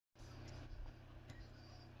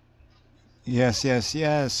Yes, yes,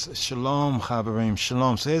 yes. Shalom, Chaverim.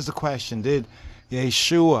 Shalom. So here's the question. Did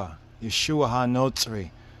Yeshua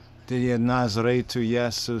HaNotzri, did Nazaretu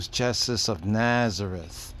Jesus, Jesus of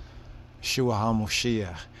Nazareth, Yeshua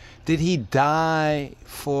HaMoshiach, did he die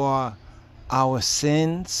for our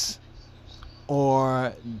sins,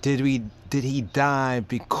 or did he die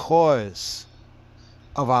because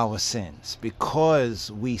of our sins,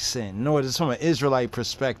 because we sin? In other words, it's from an Israelite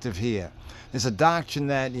perspective here. There's a doctrine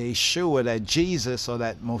that Yeshua, that Jesus, or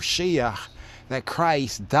that Moshiach, that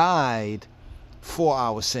Christ died for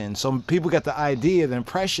our sins. So people get the idea, the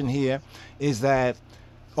impression here is that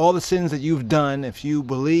all the sins that you've done, if you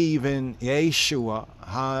believe in Yeshua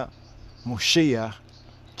HaMoshiach,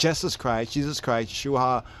 Jesus Christ,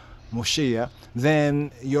 Yeshua HaMoshiach,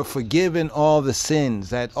 then you're forgiven all the sins,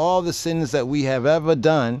 that all the sins that we have ever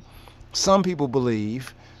done. Some people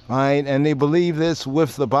believe, right, and they believe this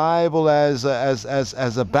with the Bible as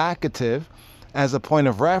a backative, as a point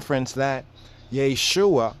of reference, that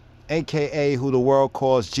Yeshua, aka who the world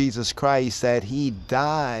calls Jesus Christ, that he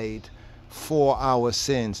died for our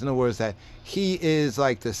sins. In other words, that he is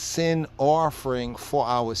like the sin offering for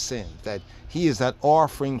our sins, that he is that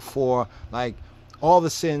offering for like all the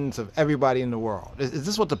sins of everybody in the world. Is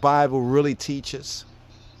this what the Bible really teaches?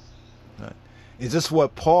 Is this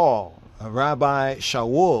what Paul, Rabbi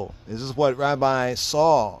Shaul, is this what Rabbi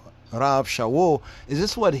Saul, Rav Shaul, is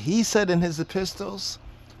this what he said in his epistles?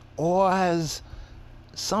 Or has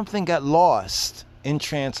something got lost in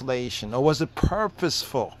translation? Or was it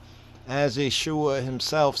purposeful? As Yeshua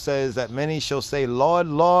himself says, that many shall say, Lord,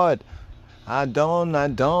 Lord, Adon,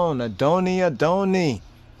 Adon, Adoni, Adoni.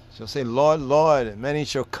 Shall say, Lord, Lord, and many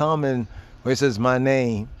shall come in, where it says my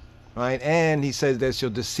name, right? And he says that shall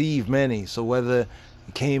deceive many. So whether it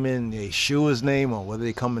came in Yeshua's name or whether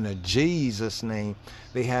they come in Jesus' name,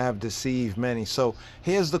 they have deceived many. So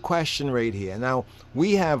here's the question right here. Now,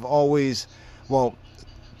 we have always, well,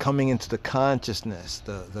 coming into the consciousness,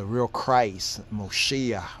 the real Christ,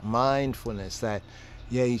 Moshiach, mindfulness, that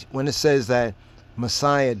when it says that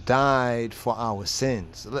Messiah died for our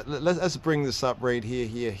sins. Let's bring this up right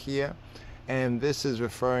here. And this is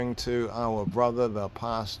referring to our brother, the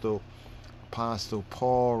Apostle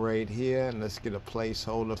Paul right here. And let's get a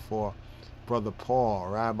placeholder for Brother Paul,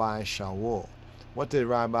 Rabbi Shaul. What did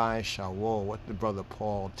Brother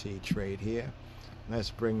Paul teach right here? Let's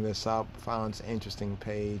bring this up. Found an interesting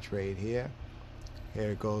page right here.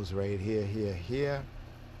 Here it goes right here.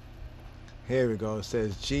 Here we go. It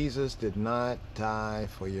says, Jesus did not die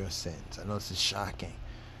for your sins. I know this is shocking.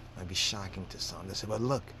 It might be shocking to some. They say, but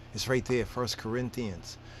look, it's right there, 1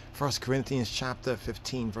 Corinthians chapter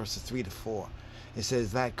 15, verses 3 to 4. It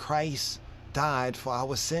says that Christ died for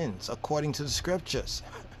our sins, according to the scriptures.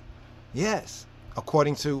 Yes,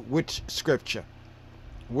 according to which scripture?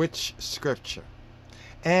 Which scripture?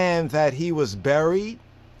 And that he was buried,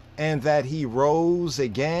 and that he rose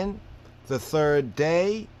again the third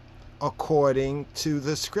day, according to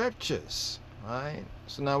the scriptures, right?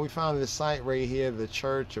 So now we found this site right here, the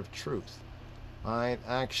Church of Truth, right?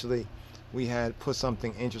 Actually, we had put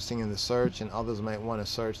something interesting in the search, and others might want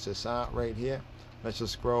to search this out right here. Let's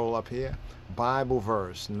just scroll up here. Bible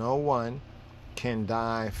verse: no one can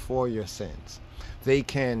die for your sins. They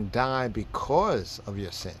can die because of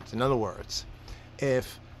your sins. In other words,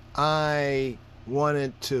 if I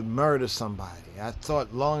wanted to murder somebody, I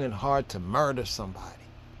thought long and hard to murder somebody,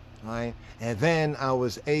 right? And then I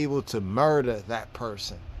was able to murder that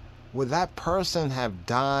person. Would that person have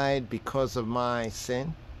died because of my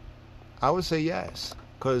sin? I would say yes,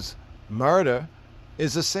 because murder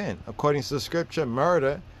is a sin. According to the scripture,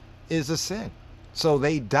 murder is a sin. So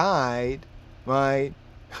they died, right,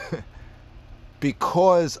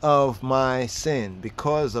 because of my sin,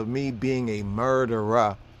 because of me being a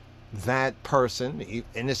murderer. That person,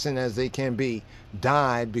 innocent as they can be,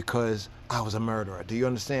 died because I was a murderer. Do you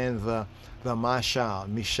understand the mashal,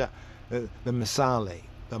 the misale,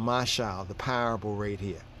 the mashal, the parable right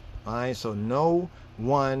here? All right, so no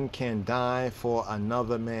one can die for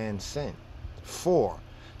another man's sin. For.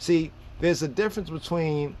 See, there's a difference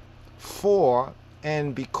between for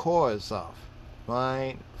and because of,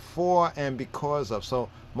 right? For and because of. So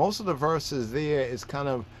most of the verses there is kind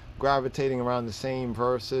of gravitating around the same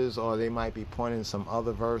verses, or they might be pointing to some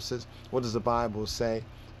other verses. What does the Bible say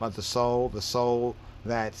about the soul? The soul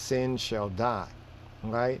that sins shall die.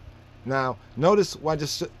 Right? Now, notice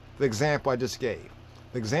the example I just gave.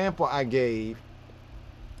 The example I gave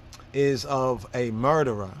is of a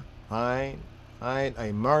murderer, right?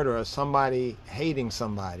 A murderer, somebody hating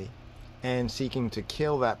somebody and seeking to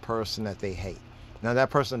kill that person that they hate. Now, that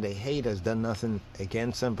person they hate has done nothing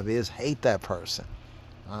against them, but they just hate that person.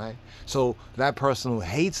 All right. So that person who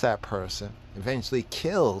hates that person eventually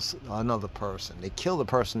kills another person. They kill the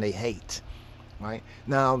person they hate. Right.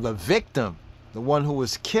 Now the victim, the one who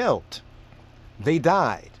was killed, they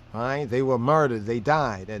died. Right. They were murdered. They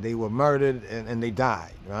died, and they were murdered, and they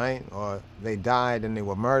died. Right. Or they died and they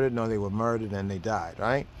were murdered. No, they were murdered and they died.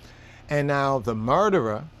 Right. And now the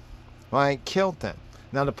murderer, right, killed them.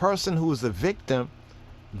 Now the person who was the victim,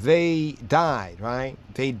 they died, right?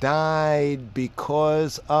 They died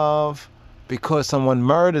because someone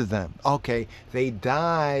murdered them. Okay, they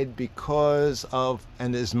died because of,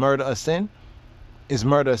 and is murder a sin? Is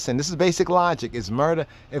murder a sin? This is basic logic. Is murder,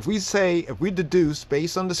 if we deduce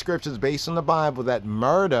based on the scriptures, based on the Bible, that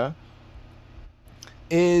murder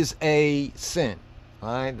is a sin,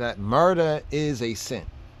 right? That murder is a sin.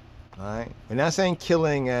 All right. We're not saying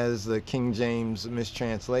killing as the King James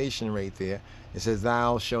mistranslation right there. It says,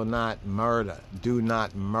 thou shalt not murder. Do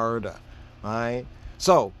not murder. All right.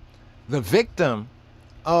 So the victim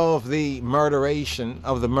of the murderation,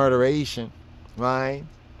 right,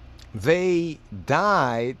 they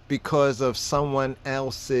died because of someone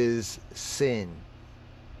else's sin.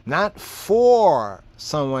 Not for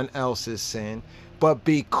someone else's sin, but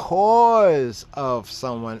because of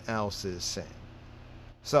someone else's sin.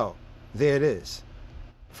 So there it is.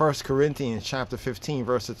 1 Corinthians chapter 15,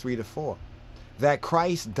 verses 3 to 4. That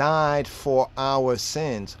Christ died for our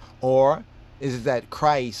sins. Or is it that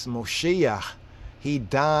Christ, Moshiach, he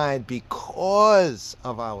died because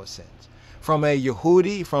of our sins? From a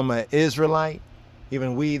Yehudi, from an Israelite,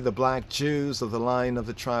 even we, the black Jews of the line of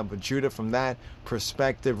the tribe of Judah, from that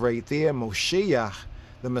perspective right there, Moshiach,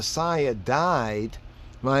 the Messiah, died,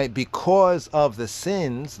 right, because of the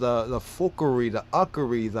sins, the fuckery, the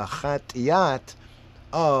uckery, the chatiyat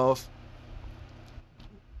of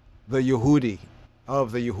the Yehudi,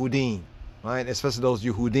 of the Yehudim, right? Especially those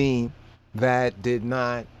Yehudim that did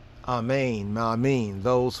not Amen,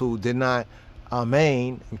 those who did not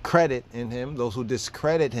Amen and credit in him, those who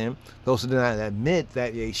discredit him, those who did not admit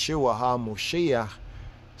that Yeshua HaMoshiach,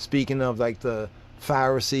 speaking of like the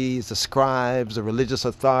Pharisees, the scribes, the religious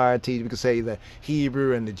authorities, we could say the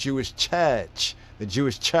Hebrew and the Jewish church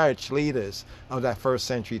leaders of that first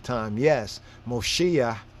century time. Yes,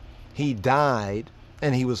 Moshiach, he died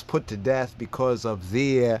and he was put to death because of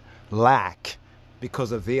their lack. Sin,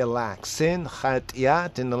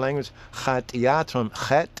 chatiyat, in the language, chatiyat from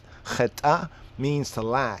cheta, means to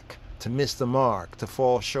lack, to miss the mark, to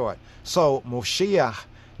fall short. So Moshiach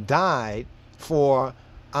died for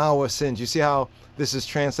our sins. You see how this is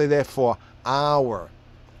translated there? For our.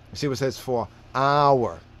 You see what it says? For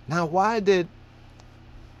our. Now, why did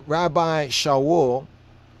Rabbi Shaul,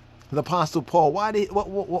 the Apostle Paul, why did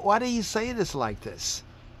he say this like this?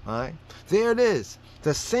 All right. There it is.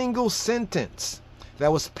 The single sentence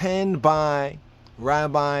that was penned by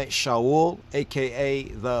Rabbi Shaul, a.k.a.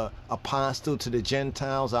 the apostle to the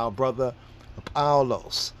Gentiles, our brother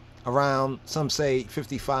Apollos, around, some say,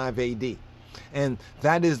 55 A.D. And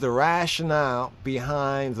that is the rationale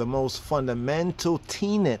behind the most fundamental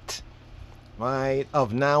tenet, right,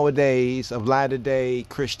 of nowadays, of latter-day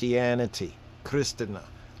Christianity, Christina.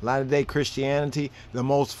 Latter-day Christianity, the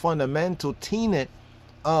most fundamental tenet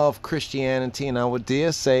of Christianity, and I would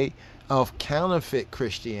dare say of counterfeit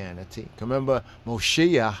Christianity. Remember,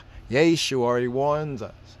 Moshiach, Yeshua, already warns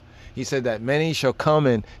us. He said that many shall come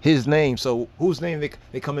in his name. So whose name?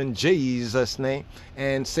 They come in Jesus' name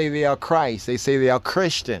and say they are Christ. They say they are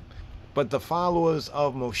Christian. But the followers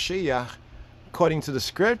of Moshiach, according to the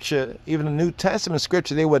scripture, even the New Testament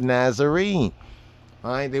scripture, they were Nazarene.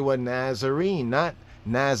 Right? They were Nazarene, not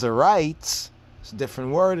Nazarites. It's a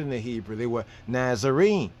different word in the Hebrew. They were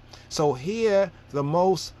Nazarene. So here, the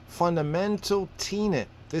most fundamental tenet,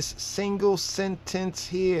 this single sentence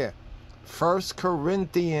here, 1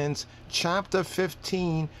 Corinthians chapter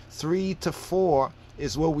 15, 3 to 4,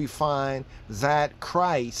 is where we find that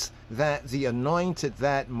Christ, that the anointed,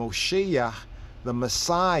 that Moshiach, the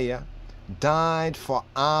Messiah, died for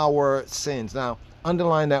our sins. Now,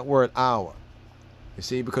 underline that word our. You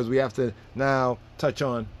see, because we have to now touch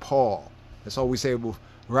on Paul. That's all we say with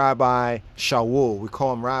Rabbi Shaul. We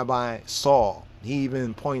call him Rabbi Saul. He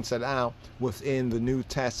even points that out within the New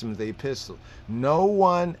Testament, the epistle. No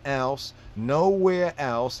one else, nowhere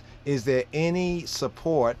else, is there any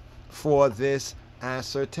support for this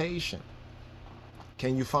assertion.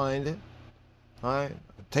 Can you find it? All right.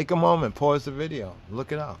 Take a moment, pause the video,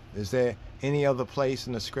 look it up. Is there any other place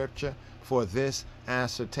in the scripture for this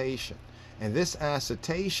assertion? And this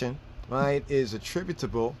assertion, right, is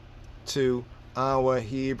attributable to our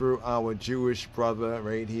Hebrew, our Jewish brother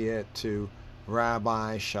right here, to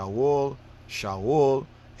Rabbi Shaul,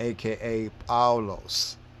 aka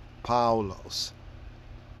Paulos. Paulos,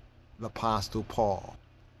 the Apostle Paul.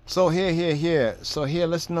 So here. So here,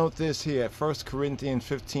 let's note this here. 1 Corinthians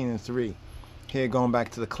 15:3. Here, going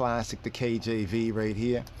back to the classic, the KJV right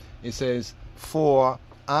here. It says, for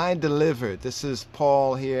I delivered, this is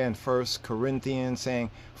Paul here in 1 Corinthians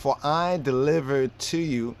saying, for I delivered to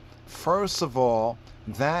you, first of all,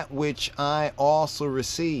 that which I also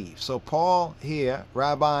received. So Paul here,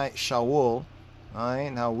 Rabbi Shaul,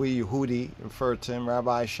 right, how we Yehudi refer to him,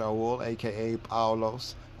 Rabbi Shaul, aka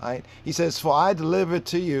Paulos, right? He says, for I delivered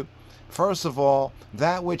to you, first of all,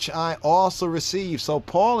 that which I also received. So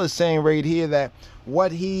Paul is saying right here that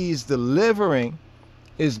what he's delivering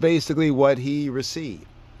is basically what he received.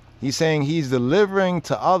 He's saying he's delivering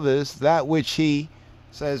to others that which he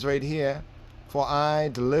says right here, for I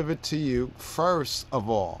delivered to you first of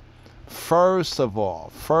all,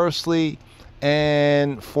 firstly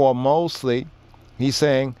and foremostly. He's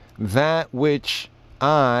saying that which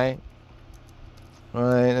I,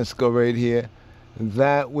 right, let's go right here,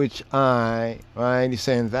 that which I, right, he's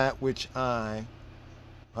saying that which I,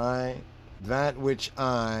 right, that which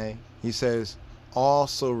I, he says,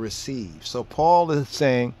 also receive. So Paul is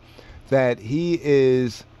saying that he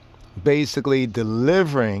is basically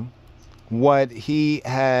delivering what he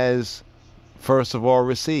has first of all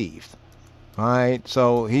received, right?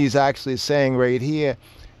 So he's actually saying right here,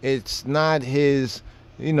 it's not his,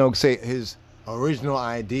 say his original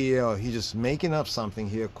idea, or he's just making up something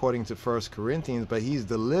here according to 1 Corinthians, but he's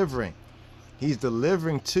delivering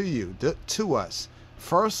to you, to us,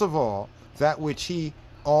 first of all, that which he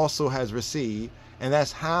also has received. And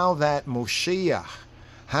that's how that Moshiach,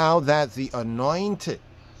 how that the anointed,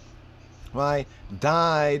 right,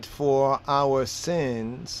 died for our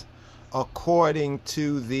sins according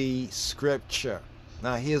to the scripture.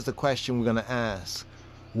 Now here's the question we're going to ask.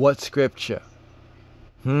 What scripture?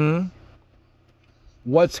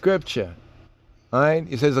 What scripture? All right,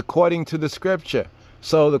 it says according to the scripture.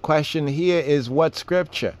 So the question here is what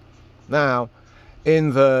scripture? Now,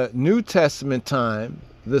 in the New Testament time,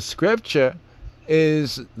 the scripture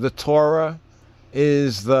is the Torah,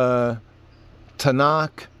 is the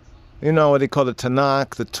Tanakh, what they call the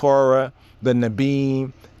Tanakh, the Torah, the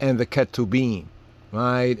Nabim, and the Ketubim,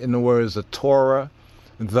 right? In the words, the Torah,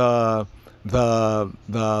 the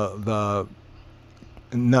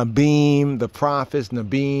Nabim, the prophets,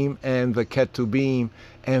 Nabim, and the Ketubim,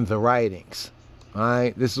 and the writings,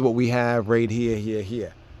 right? This is what we have right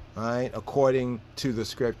here, right? According to the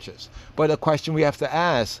scriptures. But a question we have to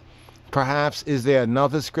ask, perhaps, is there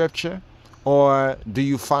another scripture? Or do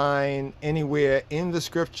you find anywhere in the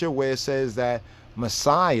scripture where it says that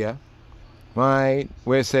Messiah, right,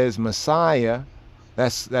 where it says Messiah,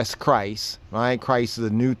 that's Christ, right? Christ of the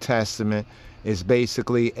New Testament is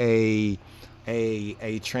basically a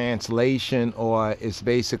translation, or it's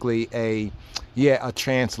basically a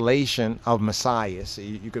translation of Messiah. So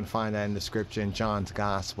you can find that in the scripture in John's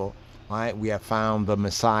Gospel, right? We have found the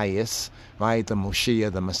Messias, right? The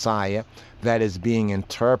Moshiach, the Messiah, that is being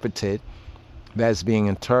interpreted. That's being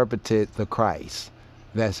interpreted the Christ.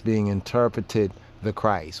 That's being interpreted the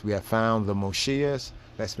Christ. We have found the Moshiach,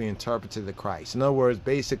 that's being interpreted the Christ. In other words,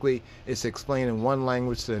 basically, it's explaining one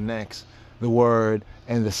language to the next, the word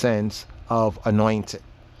and the sense of anointed,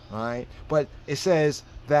 right? But it says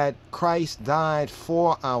that Christ died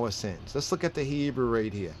for our sins. Let's look at the Hebrew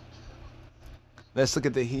right here. Let's look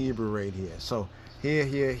at the Hebrew right here. So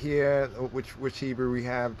here, which Hebrew we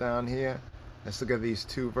have down here? Let's look at these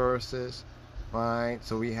two verses, right?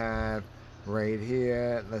 So we have right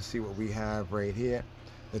here, let's see what we have right here.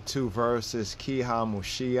 The two verses, Ki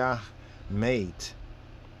ha-Moshiach mate,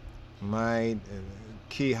 right?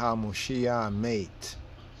 Ki ha-Moshiach mate,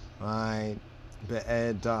 right?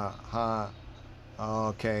 Be'edah ha,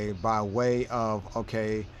 okay, by way of,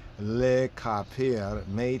 okay, lekapir,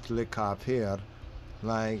 mate lekapir,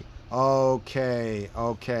 like, okay,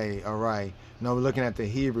 all right. Now we're looking at the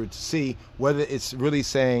Hebrew to see whether it's really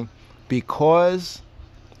saying because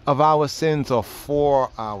of our sins or for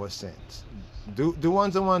our sins. Do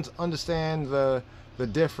ones and ones understand the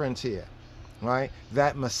difference here, right?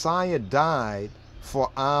 That Messiah died for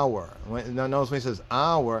our. Notice when he says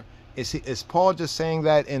our, is Paul just saying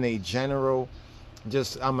that in a general,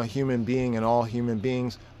 just I'm a human being and all human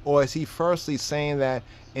beings, or is he firstly saying that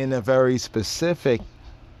in a very specific,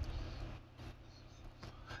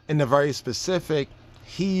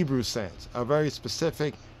 Hebrew sense, a very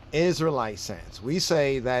specific Israelite sense? We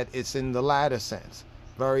say that it's in the latter sense,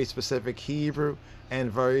 very specific Hebrew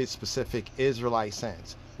and very specific Israelite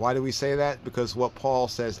sense. Why do we say that? Because what Paul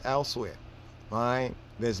says elsewhere, right?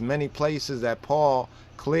 There's many places that Paul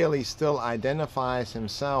clearly still identifies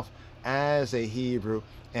himself as a Hebrew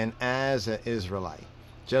and as an Israelite.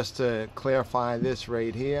 Just to clarify this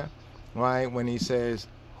right here, right, when he says,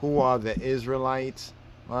 who are the Israelites,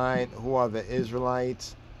 right, who are the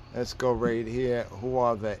Israelites? Let's go right here. Who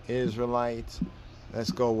are the Israelites?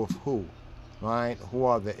 Let's go with who, right? Who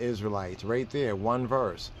are the Israelites? Right there, one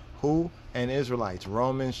verse. Who and Israelites.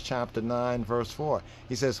 Romans chapter 9, verse 4.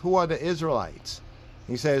 He says, who are the Israelites?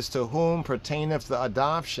 He says, to whom pertaineth the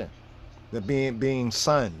adoption, the being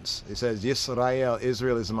sons. It says, Yisrael,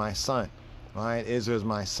 Israel is my son, right? Israel is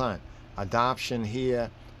my son. Adoption here,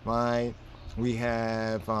 right? We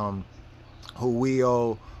have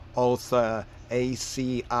huio otha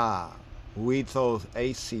acia, huitos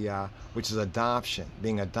acia, which is adoption,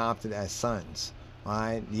 being adopted as sons,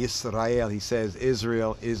 right? Yisrael, he says,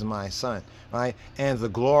 Israel is my son, right? And the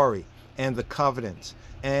glory and the covenants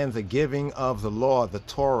and the giving of the law, the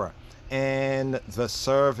Torah, and the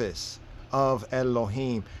service of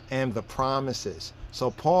Elohim and the promises.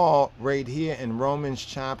 So Paul, right here in Romans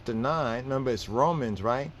chapter 9, remember it's Romans,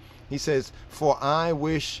 right? He says, for I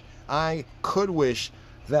could wish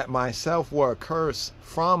that myself were accursed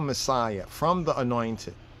from Messiah, from the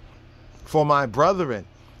anointed, for my brethren,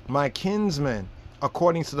 my kinsmen,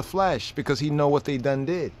 according to the flesh, because he know what they done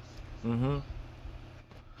did.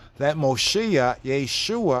 That Moshiach,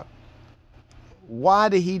 Yeshua, why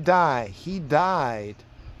did he die? He died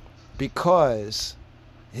because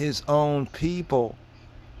his own people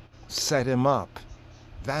set him up.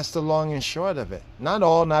 That's the long and short of it. Not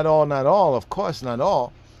all, of course not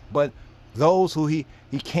all, but those who he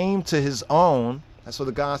came to his own. That's what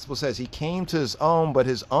the gospel says. He came to his own, but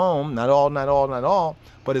his own, not all,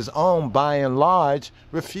 but his own, by and large,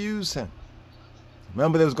 refused him.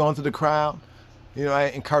 Remember, they was going through the crowd, you know,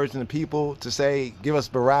 encouraging the people to say, give us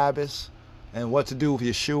Barabbas, and what to do with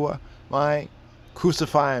Yeshua, right?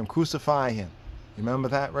 Crucify him, crucify him. You remember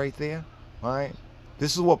that right there, right?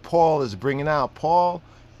 This is what Paul is bringing out. Paul,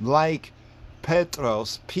 like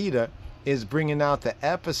Peter, is bringing out the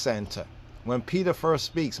epicenter. When Peter first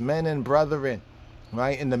speaks, men and brethren,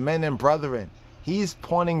 right? And the men and brethren, he's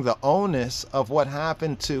pointing the onus of what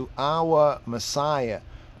happened to our Messiah,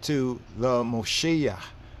 to the Moshiach,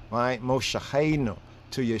 right? Moshiachenu,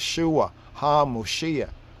 to Yeshua, HaMoshiach.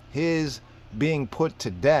 His being put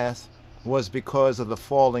to death was because of the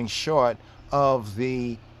falling short of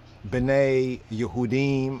the B'nai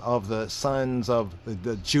Yehudim, of the sons of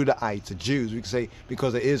the Judahites, the Jews. We could say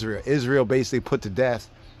because of Israel. Israel basically put to death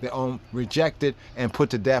their own, rejected and put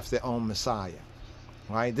to death their own Messiah.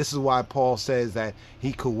 Right? This is why Paul says that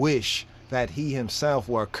he could wish that he himself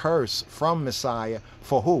were cursed from Messiah.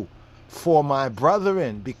 For who? For my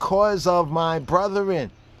brethren, because of my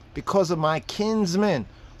brethren, because of my kinsmen,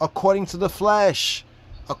 according to the flesh.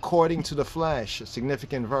 According to the flesh. A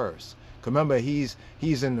significant verse. Remember, he's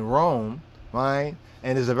in Rome, right?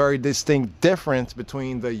 And there's a very distinct difference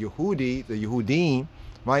between the Yehudi, the Yehudim,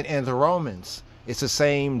 right, and the Romans. It's the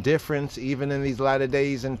same difference even in these latter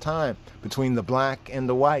days and time between the black and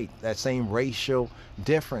the white. That same racial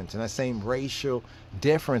difference, and that same racial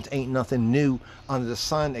difference ain't nothing new under the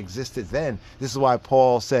sun, existed then. This is why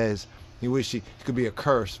Paul says he wished he could be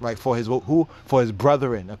accursed, right? For his who? For his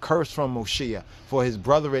brethren, a curse from Moshiach, for his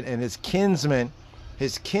brethren and his kinsmen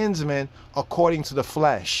according to the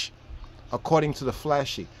flesh, according to the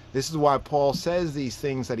fleshy. This is why Paul says these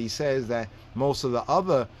things that he says that most of the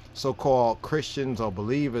other so-called Christians or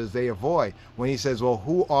believers, they avoid. When he says, well,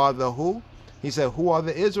 who are the who? He said, who are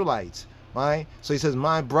the Israelites, right? So he says,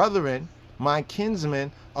 my brethren, my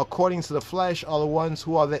kinsmen, according to the flesh, are the ones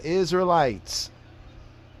who are the Israelites,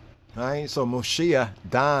 right? So Moshiach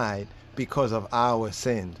died because of our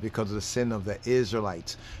sins, because of the sin of the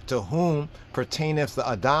Israelites, to whom pertaineth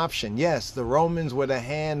the adoption. Yes, the Romans were the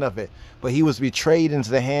hand of it, but he was betrayed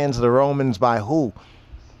into the hands of the Romans by who?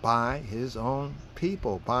 By his own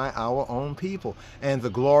people, by our own people. And the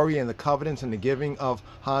glory and the covenants and the giving of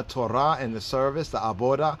HaTorah and the service, the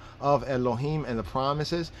Abodah of Elohim and the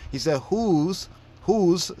promises. He said, whose,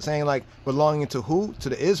 saying like belonging to who? To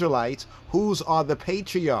the Israelites. Whose are the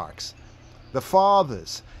patriarchs, the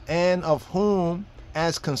fathers, and of whom,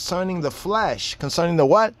 as concerning the flesh, concerning the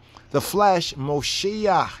what? The flesh,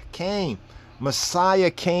 Moshiach came. Messiah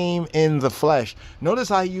came in the flesh. Notice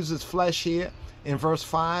how he uses flesh here in verse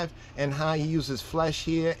 5 and how he uses flesh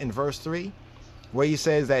here in verse 3, where he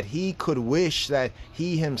says that he could wish that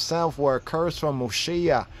he himself were accursed from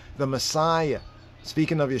Moshiach, the Messiah.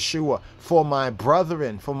 Speaking of Yeshua, for my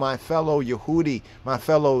brethren, for my fellow Yehudi, my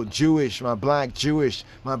fellow Jewish, my black Jewish,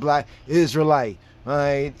 my black Israelite,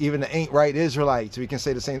 right? Even the ain't right Israelites, we can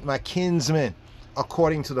say the same, my kinsmen,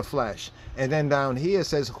 according to the flesh. And then down here it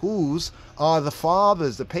says, whose are the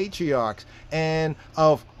fathers, the patriarchs, and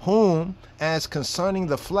of whom, as concerning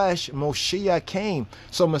the flesh, Moshiach came.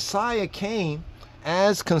 So Messiah came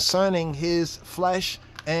as concerning his flesh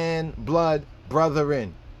and blood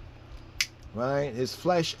brethren. Right? His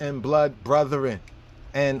flesh and blood brethren.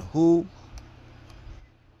 And who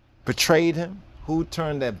betrayed him? Who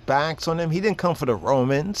turned their backs on him? He didn't come for the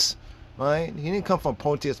Romans. Right? He didn't come from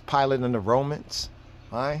Pontius Pilate and the Romans.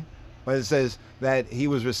 Right? But it says that he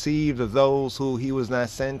was received of those who he was not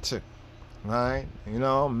sent to. Right? You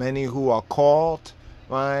know, many who are called,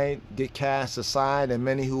 right, get cast aside, and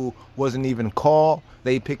many who wasn't even called,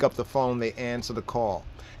 they pick up the phone, they answer the call.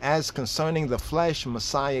 As concerning the flesh,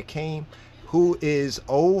 Messiah came, who is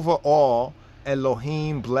over all,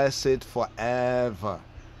 Elohim blessed forever.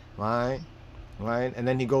 Right? Right? And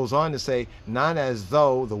then he goes on to say, not as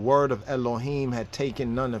though the word of Elohim had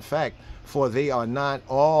taken none effect, for they are not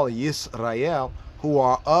all Yisrael who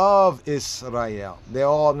are of Israel. They're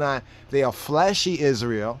all not, they are fleshy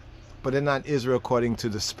Israel, but they're not Israel according to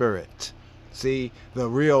the Spirit. See, the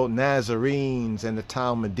real Nazarenes and the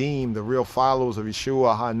Talmudim, the real followers of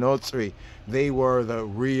Yeshua HaNotzri, they were the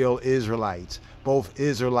real Israelites. Both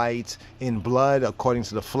Israelites in blood according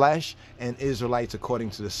to the flesh and Israelites according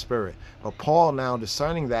to the Spirit. But Paul, now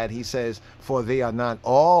discerning that, he says, for they are not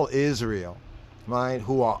all Israel, right,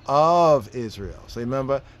 who are of Israel. So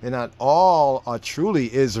remember, they're not all are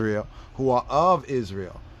truly Israel who are of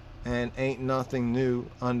Israel. And ain't nothing new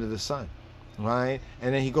under the sun. Right?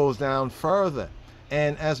 And then he goes down further.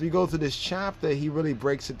 And as we go through this chapter, he really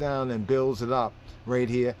breaks it down and builds it up right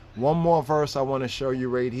here. One more verse I want to show you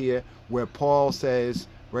right here, where Paul says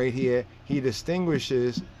right here, he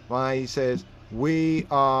distinguishes, right? He says, we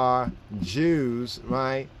are Jews,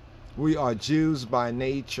 right? We are Jews by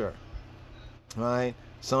nature, right?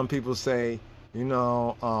 Some people say, you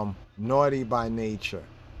know, naughty by nature,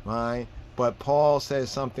 right? But Paul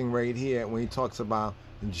says something right here when he talks about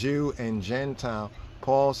Jew and Gentile.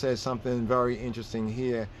 Paul says something very interesting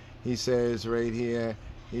here. He says right here,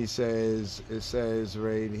 he says, it says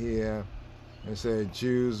right here, it says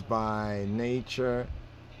Jews by nature.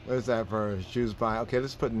 Where's that verse? Jews by, okay,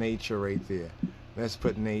 let's put nature right there. Let's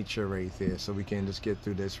put nature right there so we can just get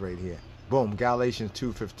through this right here. Boom, Galatians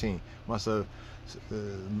 2:15. Must have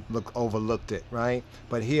overlooked it, right?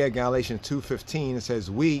 But here, Galatians 2:15, it says,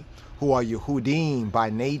 we who are Yehudim by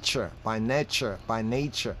nature,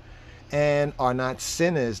 and are not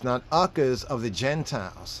sinners, not uckers of the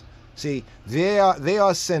Gentiles. See, they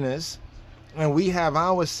are sinners, and we have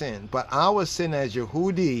our sin, but our sin as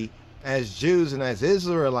Yehudi, as Jews and as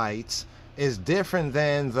Israelites, is different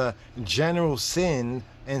than the general sin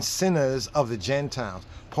and sinners of the Gentiles.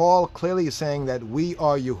 Paul clearly is saying that we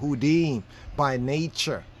are Yehudim by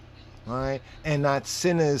nature, right, and not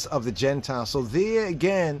sinners of the Gentiles. So there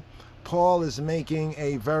again, Paul is making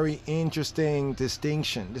a very interesting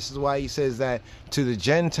distinction. This is why he says that to the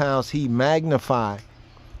Gentiles he magnify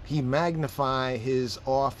his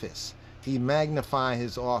office. He magnify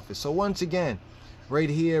his office. So once again, right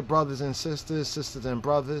here, brothers and sisters and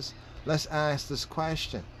brothers, let's ask this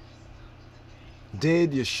question.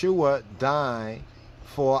 Did Yeshua die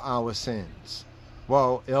for our sins?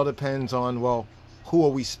 Well, it all depends on, well, who are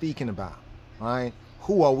we speaking about, right?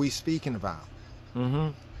 Who are we speaking about?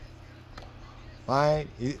 Right?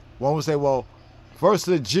 One would say, well, first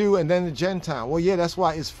to the Jew and then the Gentile. Well, yeah, that's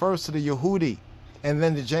why it's first to the Yehudi and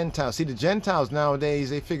then the Gentiles. See, the Gentiles nowadays,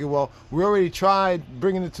 they figure, well, we already tried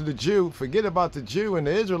bringing it to the Jew. Forget about the Jew and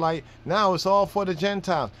the Israelite. Now it's all for the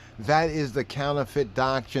Gentiles. That is the counterfeit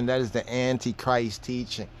doctrine. That is the Antichrist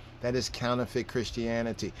teaching. That is counterfeit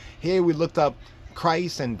Christianity. Here we looked up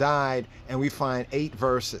Christ and died, and we find 8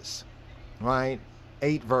 verses, right?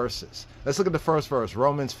 8 verses. Let's look at the first verse,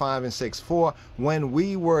 Romans 5:6. For when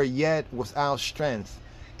we were yet without strength,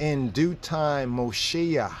 in due time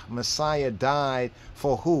Moshiach, Messiah, died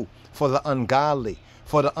for who? For the ungodly.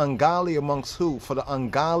 For the ungodly amongst who? For the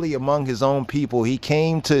ungodly among his own people. He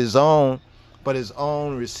came to his own, but his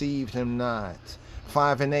own received him not.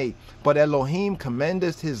 5:8. But Elohim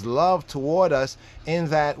commendeth his love toward us, in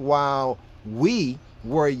that while we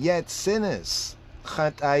were yet sinners,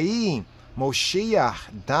 Chataim,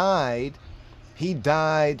 Moshiach died. He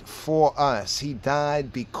died for us. He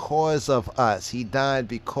died because of us. He died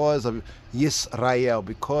because of Yisrael,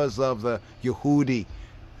 because of the Yehudi.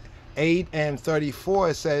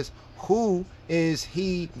 8:34 says, who is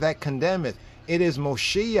he that condemneth? It is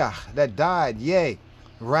Moshiach that died, yea,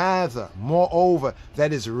 rather, moreover,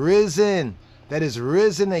 that is risen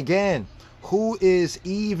again, who is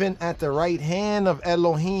even at the right hand of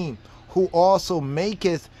Elohim, who also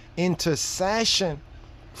maketh intercession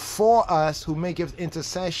for us, who maketh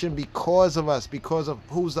intercession because of us. Because of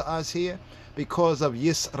who's the us here? Because of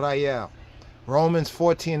Yisrael. Romans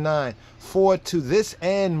 14:9. For to this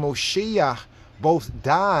end Moshiach both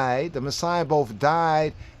died, the Messiah both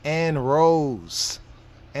died and rose,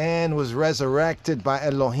 and was resurrected by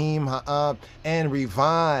Elohim Ha'ab, and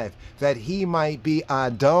revived, that he might be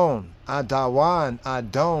Adon, Adawan,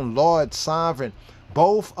 Adon, Lord sovereign,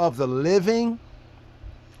 both of the living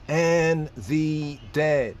and the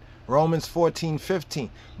dead. Romans 14:15.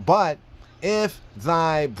 But if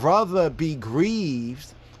thy brother be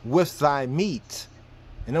grieved with thy meat.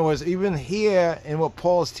 In other words, even here in what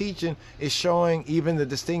Paul's teaching is showing even the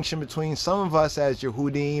distinction between some of us as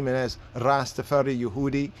Yehudim and as Rastafari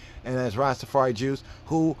Yehudi and as Rastafari Jews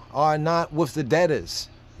who are not with the debtors,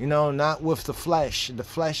 not with the flesh, the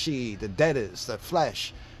fleshy, the debtors, the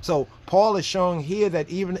flesh. So Paul is showing here that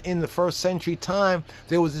even in the first century time,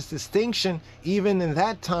 there was this distinction. Even in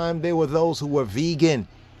that time, there were those who were vegan,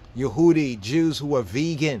 Yehudi, Jews who were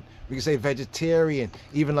vegan. We can say vegetarian,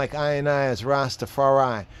 even like I and I as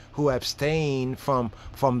Rastafari, who abstain from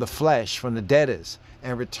the flesh, from the debtors,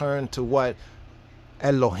 and return to what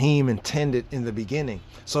Elohim intended in the beginning.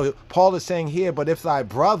 So Paul is saying here, but if thy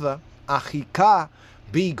brother, Achika,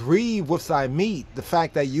 be grieved with thy meat, the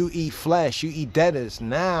fact that you eat flesh, you eat debtors,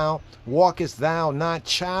 now walkest thou not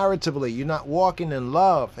charitably, you're not walking in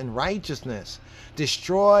love and righteousness.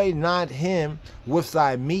 Destroy not him with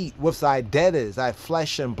thy meat, with thy debtors, thy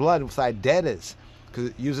flesh and blood, with thy debtors. Because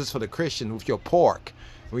it uses for the Christian, with your pork,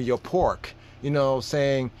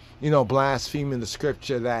 saying, blaspheming the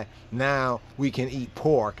scripture that now we can eat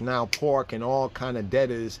pork. Now pork and all kind of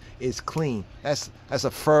debtors is clean. That's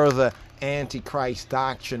a further antichrist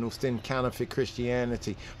doctrine within counterfeit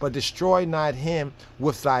Christianity. But destroy not him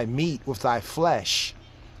with thy meat, with thy flesh.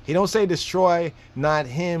 He don't say destroy not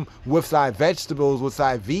him with thy vegetables, with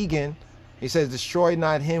thy vegan. He says destroy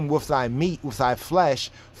not him with thy meat, with thy flesh,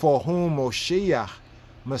 for whom Moshiach,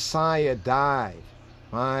 Messiah, died,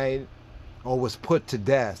 right? Or was put to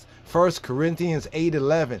death. 1 Corinthians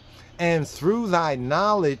 8:11. And through thy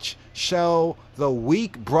knowledge shall the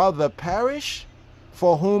weak brother perish,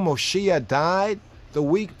 for whom Moshiach died, the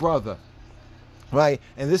weak brother. Right?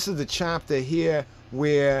 And this is the chapter here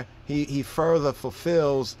where he further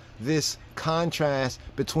fulfills this contrast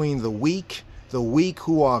between the weak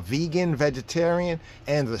who are vegan, vegetarian,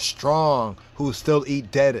 and the strong who still eat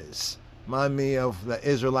debtors. Remind me of the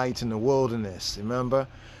Israelites in the wilderness, remember?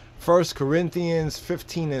 1 Corinthians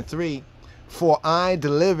 15:3. For I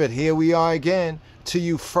delivered, here we are again, to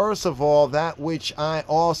you first of all that which I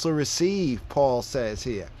also received, Paul says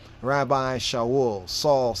here. Rabbi Shaul,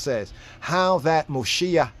 Saul says, how that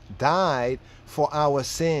Moshiach died for our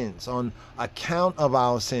sins, on account of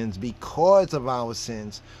our sins, because of our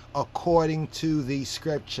sins, according to the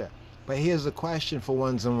scripture. But here's the question for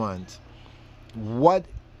ones and ones. What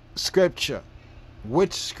scripture,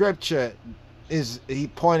 which scripture is he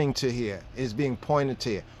pointing to here, is being pointed to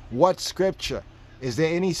here? What scripture? Is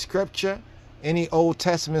there any scripture, any Old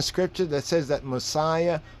Testament scripture that says that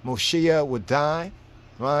Messiah, Moshiach, would die,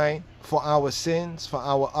 right, for our sins, for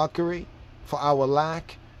our uckery, for our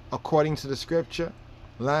lack, according to the scripture?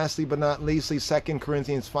 Lastly but not leastly, 2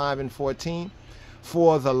 Corinthians 5:14.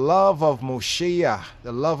 For the love of Moshiach,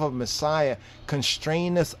 the love of Messiah,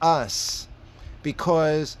 constraineth us,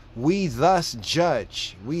 because we thus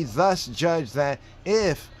judge that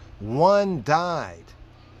if one died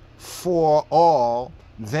for all,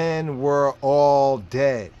 then were all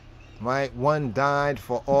dead. Right? One died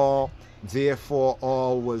for all, therefore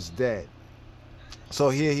all was dead. So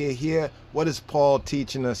here, what is Paul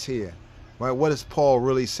teaching us here? Right? What is Paul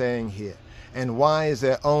really saying here? And why is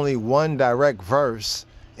there only one direct verse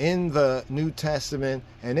in the New Testament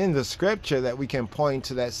and in the scripture that we can point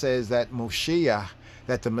to that says that Moshiach,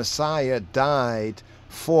 that the Messiah died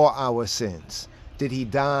for our sins? Did he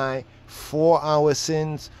die for our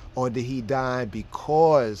sins, or did he die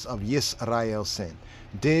because of Yisrael's sin?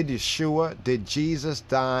 Did Yeshua, did Jesus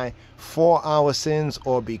die for our sins,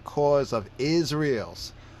 or because of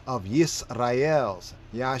Israel's, of Yisrael's,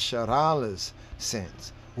 Yasharal's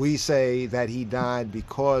sins? We say that he died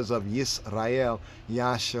because of Yisrael,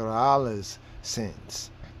 Yasharal's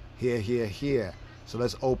sins. Here. So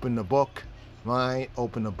let's open the book, right?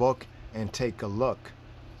 Open the book and take a look.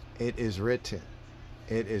 It is written,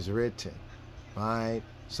 right?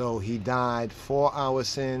 So he died for our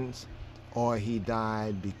sins, or he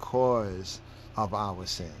died because of our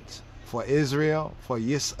sins. For Israel, for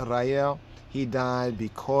Yisrael, he died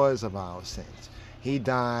because of our sins. He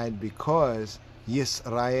died because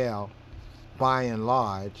Yisrael, by and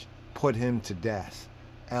large, put him to death.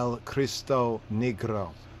 El Cristo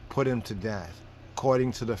Negro, put him to death,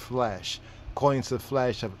 according to the flesh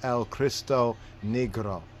of El Cristo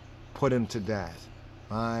Negro, put him to death,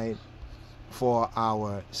 right, for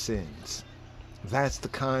our sins. That's the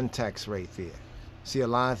context right there. See, a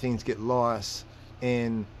lot of things get lost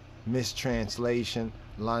in mistranslation.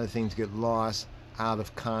 A lot of things get lost out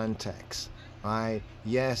of context, right?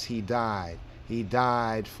 Yes, he died. He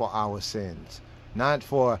died for our sins. Not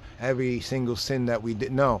for every single sin that we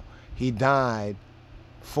did. No, he died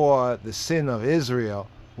for the sin of Israel,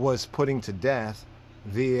 was putting to death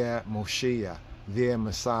their Moshiach, their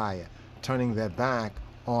Messiah, turning their back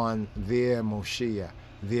on their Moshiach,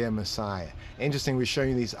 their Messiah. Interesting, we're showing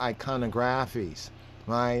you these iconographies,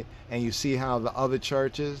 right? And you see how the other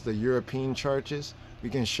churches, the European churches, we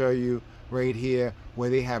can show you right here where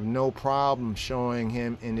they have no problem showing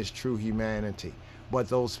him in his true humanity. But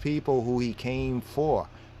those people who he came for,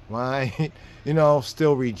 right, you know,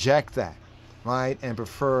 still reject that, right, and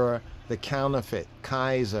prefer the counterfeit,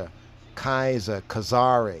 Kaiser,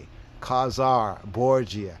 Khazar,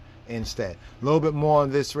 Borgia instead. A little bit more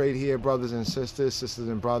on this right here, brothers and sisters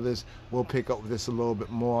and brothers. We'll pick up this a little bit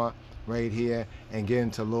more right here and get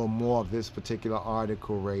into a little more of this particular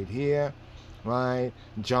article right here, right?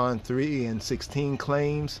 John 3:16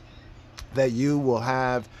 claims that you will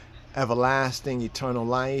have everlasting eternal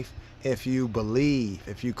life if you believe,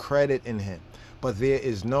 if you credit in him. But there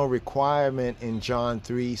is no requirement in John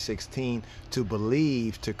 3:16 to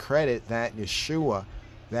believe, to credit that Yeshua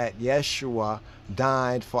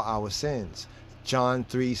died for our sins. John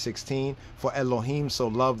 3:16, for Elohim so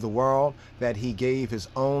loved the world that he gave his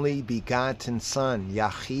only begotten son,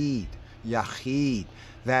 Yachid,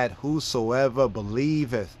 that whosoever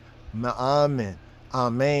believeth,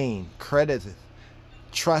 Amen, crediteth,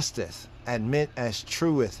 trusteth, admit as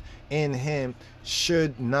truth in him,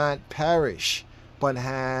 should not perish, but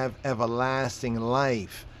have everlasting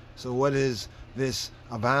life. So what is this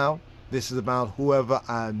about? This is about whoever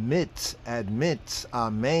admits,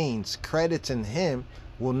 amens, credits in him,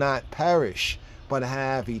 will not perish, but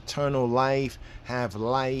have eternal life, have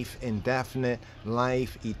life indefinite,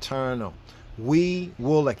 life eternal. We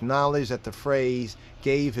will acknowledge that the phrase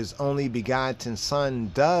gave his only begotten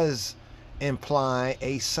son does imply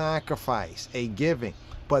a sacrifice, a giving,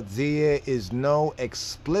 but there is no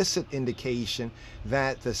explicit indication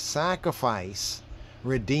that the sacrifice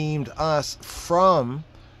redeemed us from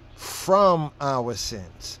our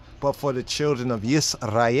sins. But for the children of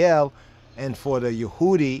Yisrael and for the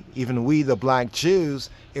Yehudi, even we the black Jews,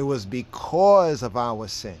 it was because of our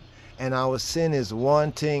sin. And our sin is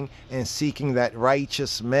wanting and seeking that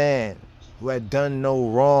righteous man who had done no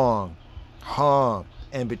wrong, harm,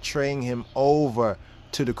 and betraying him over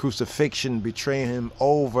to the crucifixion, betraying him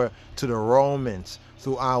over to the Romans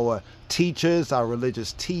through our teachers, our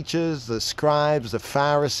religious teachers, the scribes, the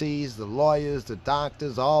Pharisees, the lawyers, the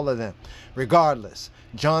doctors, all of them. Regardless,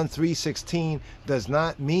 John 3:16 does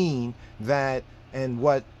not mean that, and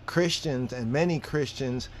what Christians and many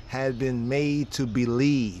Christians had been made to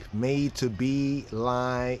believe, made to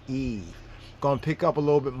believe. Going to pick up a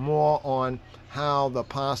little bit more on how the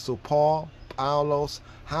Apostle Paulos,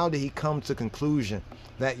 how did he come to the conclusion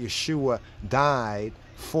that Yeshua died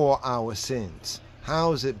for our sins?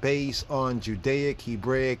 How is it based on Judaic,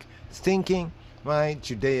 Hebraic thinking, right?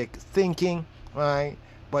 Judaic thinking, right?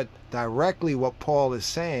 But directly what Paul is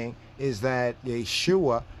saying is that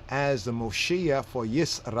Yeshua, as the Moshiach for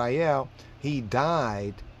Yisrael, he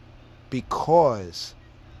died because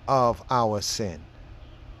of our sin.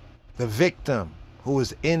 The victim who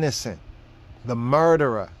was innocent, the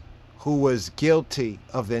murderer who was guilty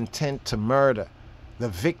of the intent to murder, the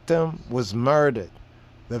victim was murdered.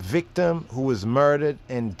 The victim who was murdered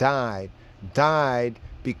and died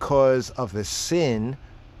because of the sin,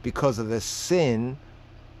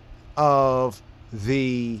 of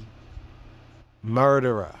the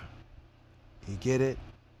murderer. You get it?